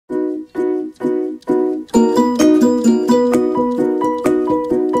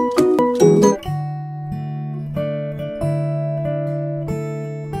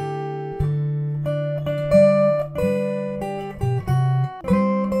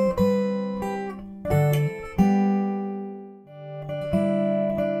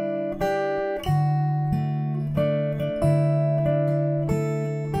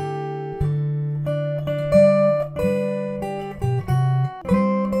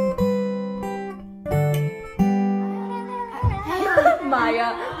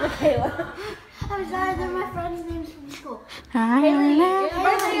Maya. Michaela. I'm sorry, they're my friends' names from school. Haley,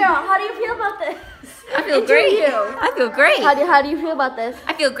 how do you feel about this? I feel great. I feel great. How do you feel about this?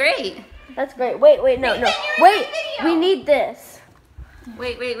 I feel great. That's great. Wait, no. Wait, we need this.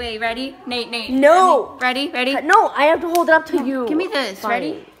 Wait. Ready? Nate. No. Ready? No, I have to hold it up to you. Give me this. Fine,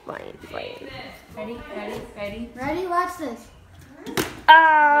 Ready? Fine. Ready? Ready? Watch this.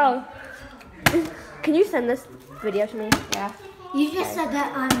 Oh. Can you send this video to me? Yeah. You just said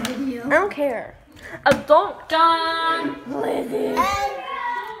that on video. I don't care. Adult. Done. Lizzie.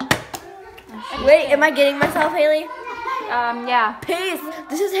 Wait, am I getting myself, Haley? Yeah. Peace.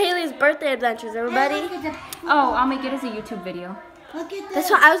 This is Haley's birthday adventures, everybody. Oh, I'll make it as a YouTube video. Look at this. That's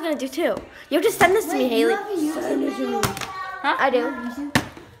what I was gonna do too. You have to send this to me, Haley. Send it to me. Huh? I do.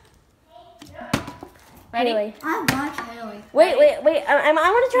 Ready? Haley. I watch Haley. Wait. I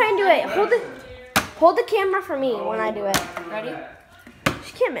want to try and do it. Hold the camera for me when I do it. Ready?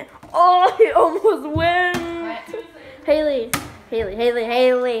 She can't man. Oh, he almost wins. What? Haley. Did it. Woo!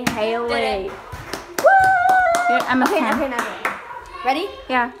 Here, Emma's Okay, turn. now. Ready?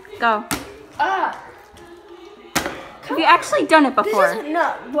 Yeah, go. Have you actually done it before? This is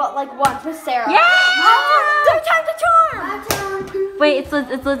like once with Sarah. Yeah! Third time's a charm. Wait, it's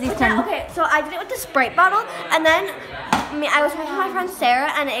Lizzie's turn. Okay, so I did it with the Sprite bottle, and then I was with my friend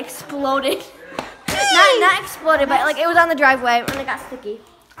Sarah, and it exploded. not exploded, but like it was on the driveway, and it got sticky.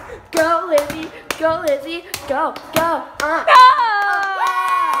 Go Lizzie, go.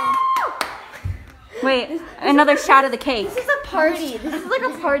 Wait, another shot of the cake. This is a party. This is like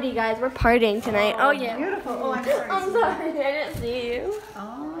a party, guys. We're partying tonight. Oh yeah. Beautiful. Oh, I'm sorry. I'm sorry, I didn't see you.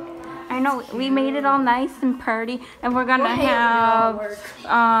 I know, we made it all nice and pretty, and we're gonna have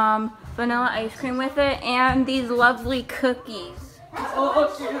vanilla ice cream with it and these lovely cookies.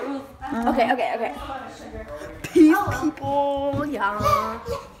 Okay. Peace, people. Yeah.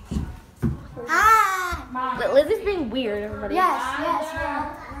 Lizzie's being weird, everybody. Yes.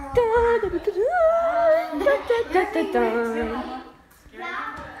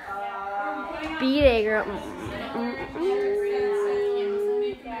 Beat it, girl.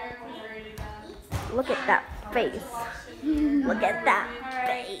 Look at that face. Look at that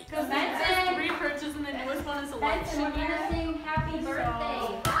face. Benson's repurchase and the newest one is election year. We're gonna sing happy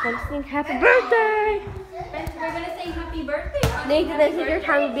birthday. Let's sing happy birthday. We're gonna sing happy birthday. Nathan, this is your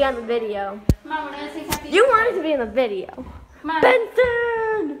time to be on the video. Come on, we're gonna sing happy You wanted to be in the video. Come on.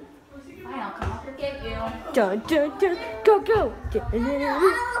 Benson! Fine, I'll come up and get you. Dun. Go. Go.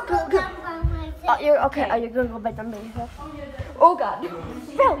 Oh, you're okay. Oh, you're gonna go back down there. Oh God.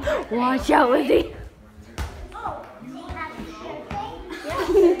 Phil, watch out, Lizzie.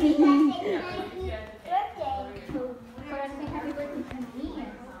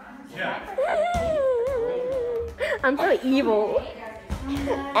 I'm so evil.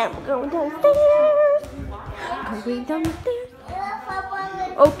 I'm going downstairs. Going down the stairs.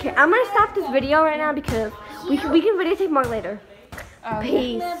 Okay, I'm gonna stop this video right now because we can videotape more later.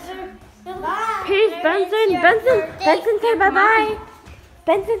 Peace. Peace, Benson. Benson, say bye-bye.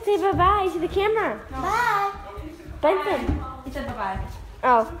 Benson, say bye-bye to the camera. Bye. Benson. He said bye-bye.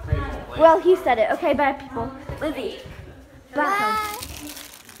 Oh. Well, he said it. Okay, bye, people. Lizzie. Bye.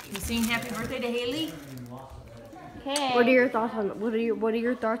 You sing happy birthday to Haley? Okay. What are your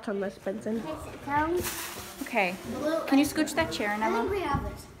thoughts on this, Benson? Okay. Can you scooch that chair in, I Emma? think we have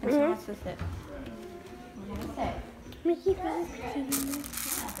this. And so wants to sit.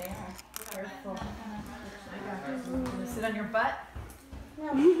 Sit on your butt?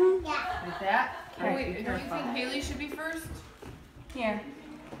 Mm-hmm. Like that? Oh, wait, don't you think Haley should be first? Here.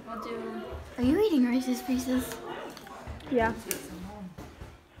 We'll do. Are you eating Reese's Pieces? Yeah.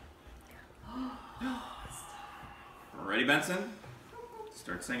 Ready, Benson?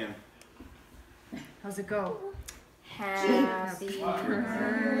 Start singing. How's it go? Happy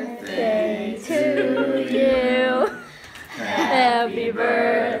Birthday to you. Happy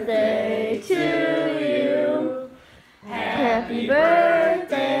birthday to you. Happy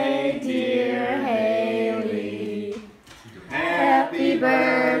birthday, dear Haley. Happy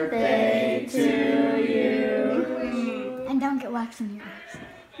birthday to you. And don't get wax in your eyes.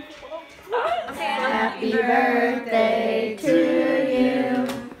 Happy birthday to you.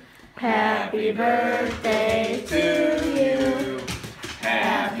 Happy birthday to you.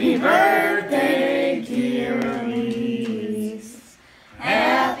 Happy birthday, dear Elise.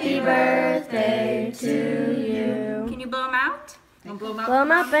 Happy birthday to you. Can you blow them out? Don't blow them out. Blow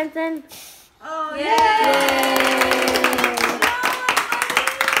 'em up, Benson. Oh, yeah.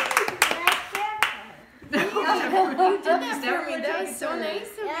 You did that for me. That was so nice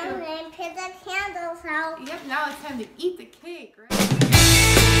of you. And put the candles out. Yep, now it's time to eat the cake,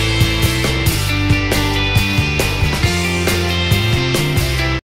 right?